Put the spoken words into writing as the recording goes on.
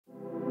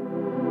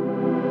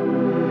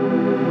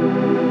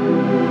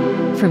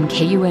From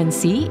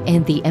KUNC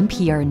and the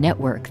NPR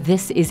network,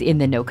 this is In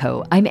The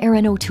NoCo. I'm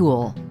Erin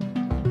O'Toole.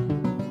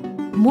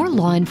 More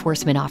law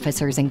enforcement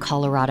officers in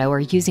Colorado are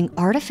using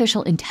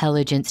artificial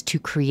intelligence to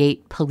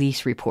create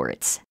police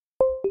reports.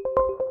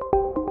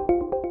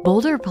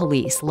 Boulder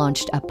Police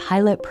launched a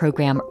pilot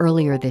program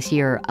earlier this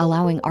year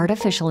allowing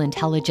artificial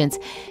intelligence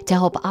to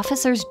help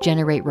officers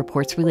generate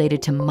reports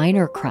related to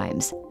minor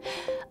crimes.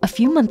 A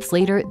few months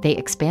later, they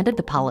expanded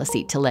the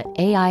policy to let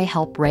AI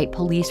help write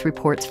police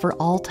reports for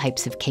all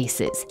types of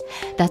cases.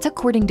 That's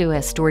according to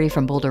a story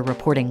from Boulder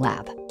Reporting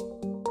Lab.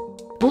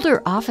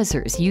 Boulder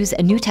officers use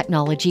a new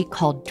technology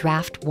called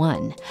Draft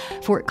One.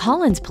 Fort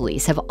Collins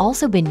police have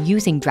also been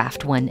using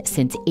Draft One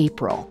since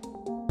April.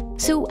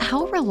 So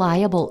how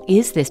reliable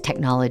is this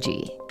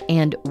technology?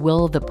 And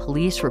will the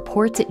police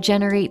reports it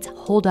generates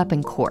hold up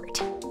in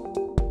court?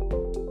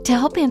 To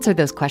help answer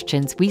those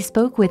questions, we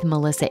spoke with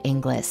Melissa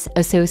Inglis,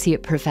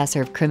 Associate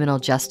Professor of Criminal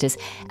Justice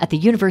at the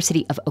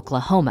University of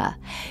Oklahoma.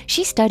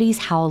 She studies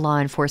how law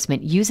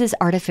enforcement uses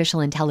artificial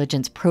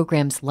intelligence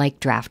programs like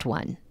Draft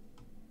One.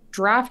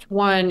 Draft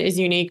One is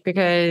unique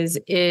because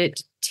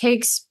it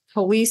takes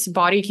police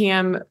body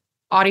cam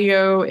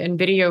audio and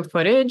video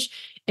footage,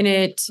 and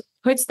it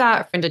puts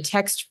that into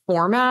text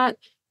format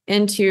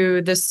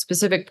into the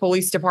specific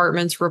police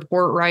department's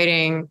report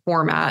writing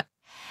format.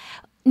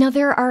 Now,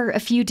 there are a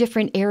few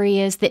different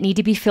areas that need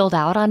to be filled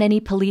out on any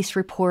police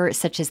report,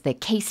 such as the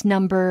case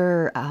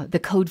number, the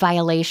code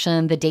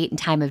violation, the date and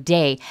time of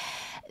day.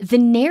 The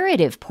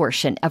narrative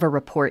portion of a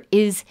report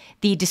is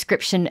the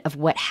description of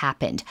what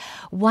happened.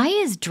 Why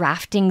is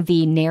drafting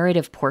the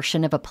narrative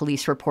portion of a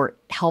police report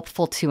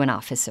helpful to an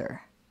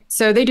officer?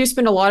 So they do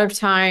spend a lot of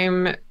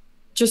time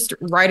just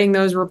writing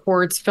those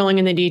reports, filling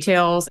in the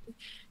details.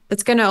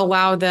 It's going to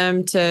allow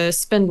them to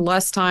spend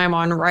less time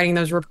on writing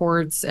those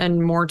reports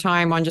and more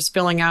time on just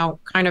filling out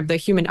kind of the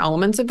human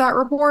elements of that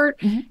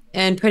report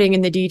and putting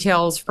in the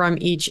details from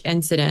each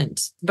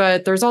incident.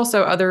 But there's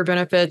also other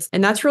benefits,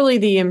 and that's really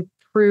the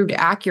improved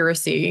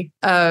accuracy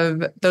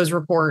of those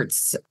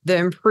reports, the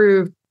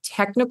improved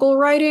technical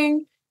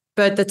writing,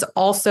 but that's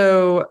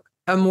also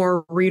a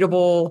more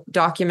readable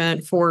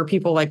document for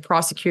people like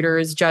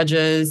prosecutors,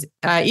 judges,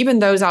 even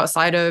those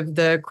outside of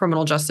the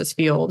criminal justice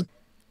field.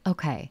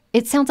 Okay.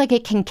 It sounds like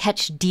it can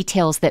catch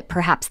details that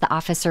perhaps the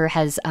officer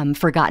has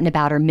forgotten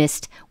about or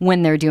missed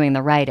when they're doing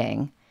the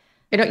writing.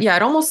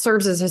 It almost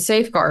serves as a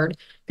safeguard,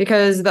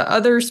 because the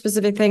other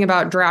specific thing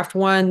about Draft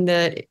One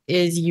that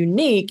is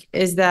unique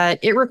is that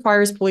it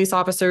requires police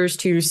officers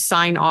to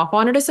sign off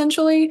on it,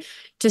 essentially,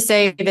 to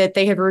say that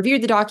they have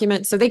reviewed the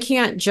document. So they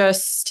can't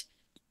just,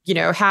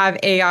 have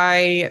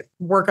AI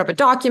work up a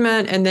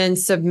document and then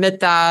submit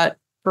that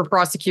for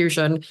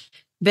prosecution.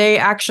 They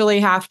actually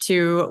have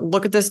to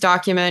look at this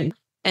document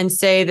and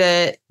say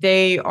that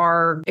they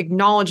are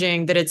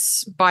acknowledging that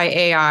it's by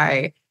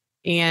AI,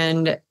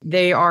 and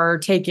they are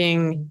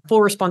taking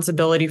full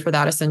responsibility for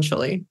that,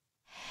 essentially.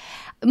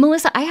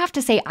 Melissa, I have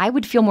to say, I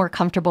would feel more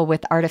comfortable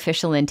with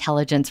artificial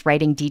intelligence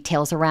writing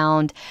details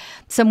around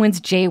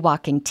someone's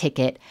jaywalking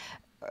ticket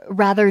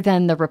rather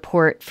than the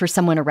report for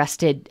someone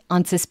arrested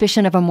on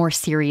suspicion of a more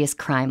serious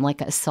crime like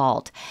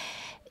assault.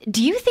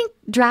 Do you think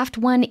Draft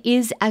One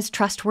is as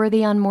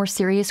trustworthy on more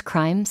serious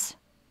crimes?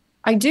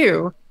 I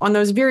do. On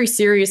those very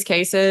serious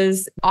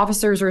cases,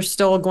 officers are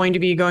still going to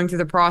be going through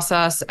the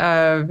process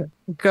of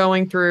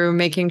going through,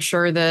 making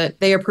sure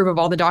that they approve of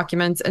all the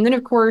documents. And then,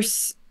 of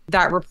course,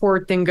 that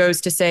report then goes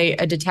to, say,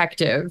 a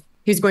detective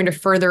who's going to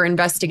further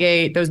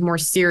investigate those more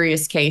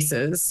serious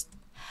cases.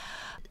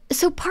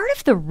 So part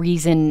of the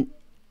reason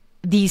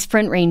these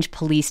front-range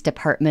police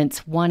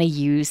departments want to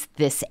use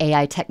this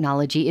AI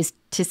technology is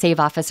to save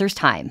officers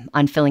time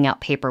on filling out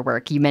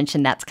paperwork. You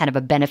mentioned that's kind of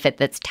a benefit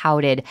that's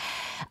touted.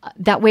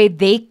 That way,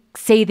 they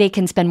say they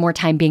can spend more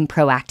time being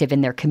proactive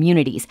in their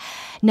communities.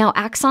 Now,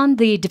 Axon,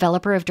 the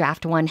developer of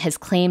Draft One, has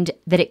claimed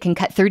that it can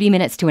cut 30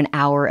 minutes to an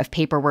hour of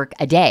paperwork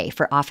a day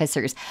for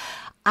officers.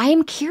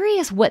 I'm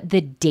curious what the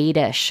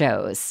data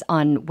shows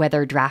on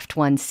whether Draft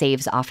One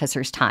saves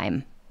officers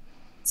time.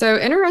 So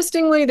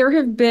interestingly, there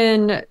have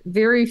been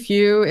very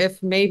few,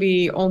 if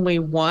maybe only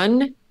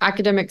one,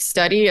 academic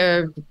study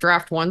of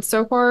Draft One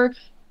so far.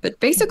 But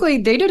basically,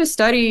 they did a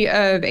study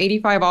of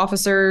 85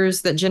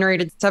 officers that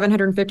generated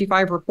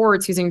 755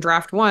 reports using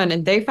Draft One,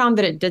 and they found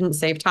that it didn't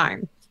save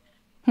time.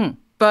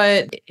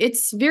 But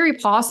it's very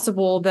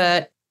possible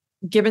that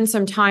given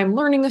some time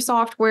learning the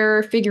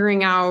software,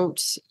 figuring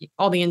out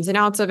all the ins and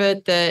outs of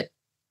it, that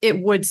it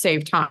would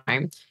save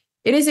time.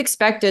 It is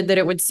expected that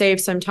it would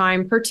save some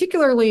time,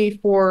 particularly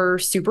for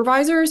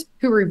supervisors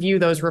who review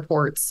those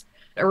reports.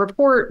 A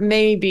report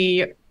may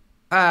be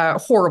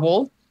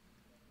horrible,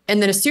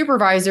 and then a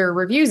supervisor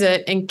reviews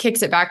it and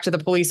kicks it back to the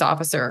police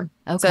officer,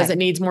 says it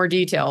needs more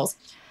details.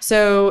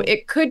 So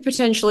it could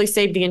potentially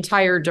save the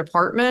entire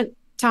department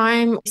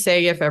time.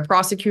 Say if a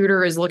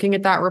prosecutor is looking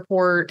at that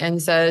report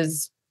and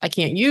says, I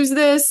can't use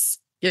this,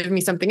 give me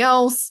something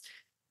else,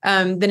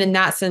 then in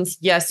that sense,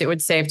 yes, it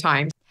would save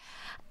time.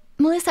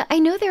 Melissa, I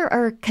know there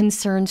are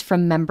concerns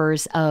from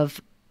members of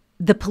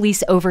the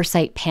police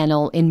oversight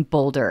panel in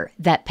Boulder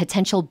that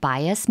potential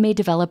bias may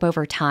develop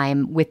over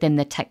time within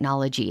the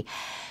technology.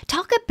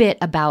 Talk a bit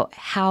about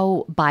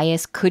how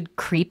bias could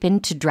creep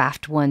into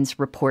Draft One's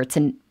reports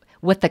and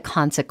what the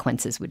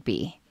consequences would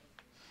be.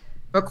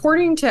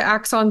 According to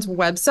Axon's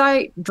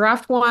website,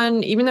 Draft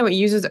One, even though it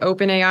uses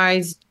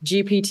OpenAI's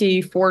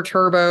GPT-4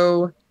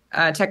 Turbo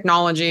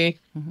technology,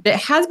 it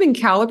has been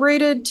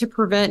calibrated to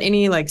prevent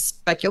any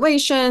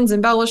speculations,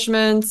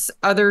 embellishments,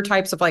 other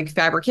types of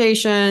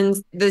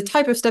fabrications, the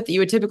type of stuff that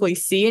you would typically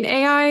see in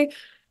AI,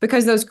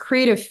 because those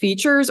creative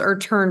features are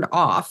turned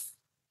off.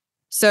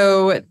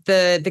 So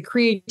the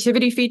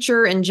creativity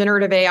feature in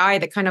generative AI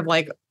that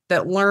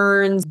that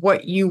learns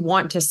what you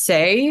want to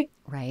say,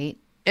 right,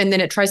 and then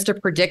it tries to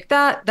predict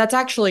that's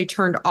actually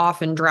turned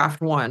off in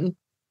Draft One.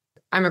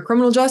 I'm a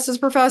criminal justice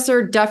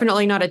professor,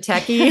 definitely not a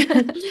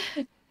techie.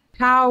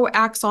 How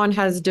Axon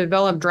has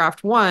developed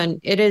Draft One,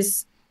 it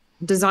is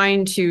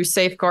designed to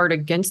safeguard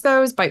against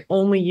those by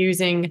only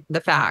using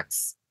the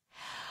facts.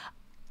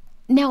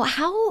 Now,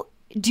 how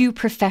do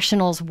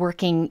professionals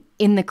working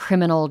in the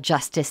criminal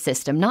justice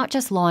system, not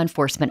just law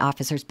enforcement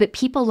officers, but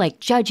people like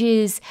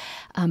judges,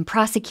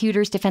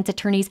 prosecutors, defense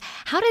attorneys,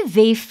 how do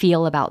they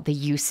feel about the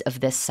use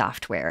of this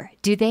software?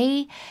 Do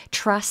they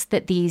trust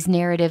that these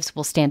narratives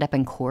will stand up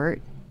in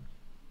court?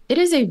 It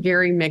is a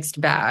very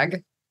mixed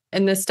bag.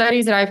 In the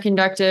studies that I've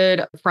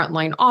conducted,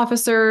 frontline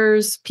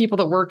officers, people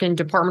that work in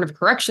Department of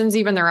Corrections,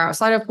 even they're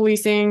outside of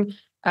policing,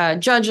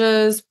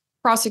 judges,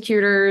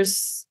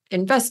 prosecutors,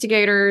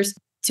 investigators,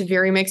 it's a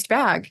very mixed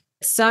bag.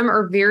 Some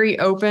are very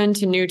open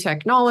to new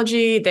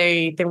technology.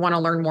 They want to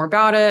learn more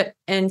about it.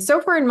 And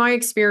so far in my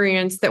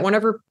experience, that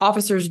whenever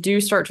officers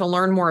do start to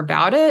learn more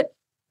about it,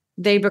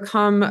 they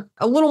become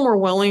a little more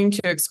willing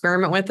to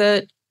experiment with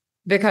it,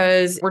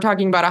 because we're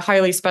talking about a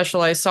highly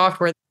specialized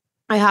software.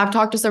 I have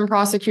talked to some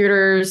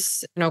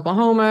prosecutors in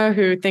Oklahoma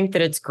who think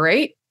that it's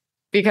great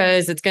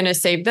because it's going to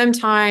save them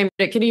time.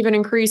 It could even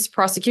increase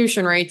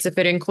prosecution rates if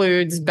it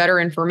includes better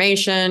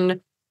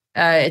information.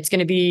 It's going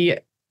to be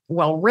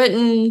well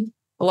written.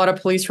 A lot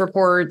of police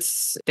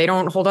reports, they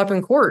don't hold up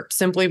in court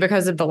simply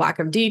because of the lack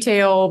of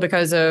detail,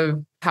 because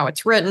of how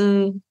it's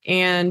written.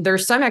 And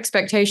there's some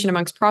expectation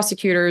amongst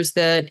prosecutors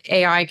that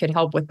AI could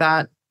help with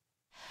that.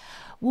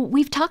 Well,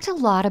 we've talked a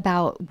lot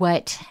about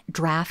what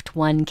Draft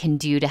One can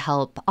do to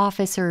help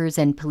officers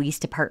and police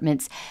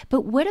departments,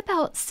 but what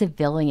about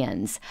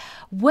civilians?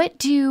 What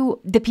do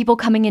the people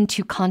coming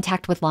into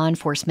contact with law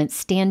enforcement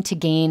stand to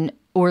gain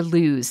or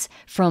lose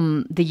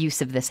from the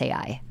use of this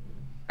AI?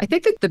 I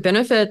think that the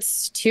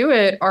benefits to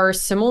it are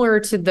similar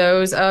to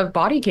those of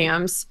body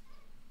cams.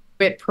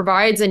 It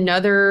provides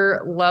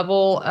another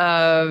level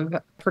of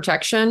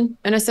protection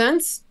in a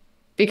sense.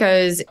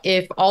 Because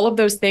if all of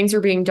those things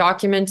are being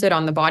documented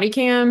on the body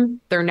cam,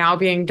 they're now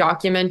being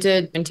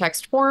documented in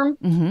text form.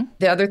 Mm-hmm.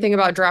 The other thing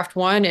about Draft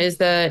One is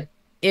that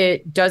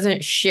it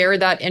doesn't share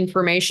that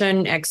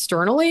information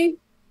externally.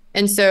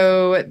 And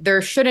so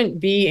there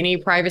shouldn't be any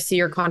privacy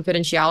or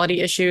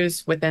confidentiality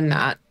issues within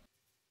that.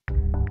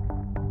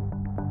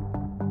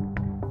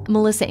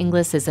 Melissa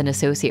Inglis is an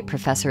associate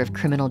professor of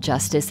criminal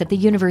justice at the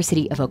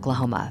University of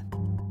Oklahoma.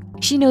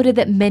 She noted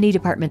that many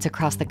departments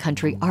across the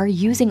country are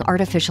using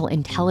artificial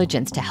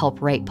intelligence to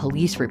help write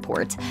police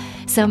reports.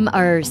 Some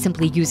are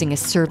simply using a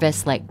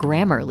service like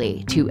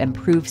Grammarly to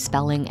improve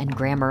spelling and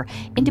grammar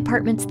in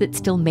departments that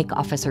still make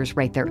officers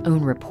write their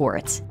own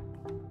reports.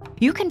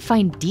 You can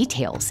find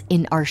details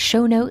in our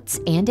show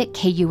notes and at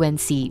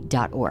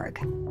kunc.org.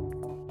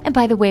 And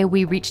by the way,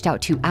 we reached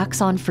out to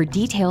Axon for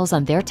details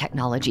on their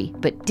technology,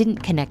 but didn't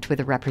connect with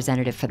a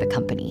representative for the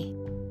company.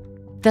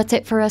 That's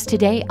it for us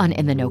today on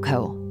In The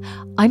NoCo.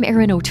 I'm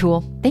Erin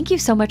O'Toole. Thank you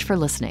so much for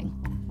listening.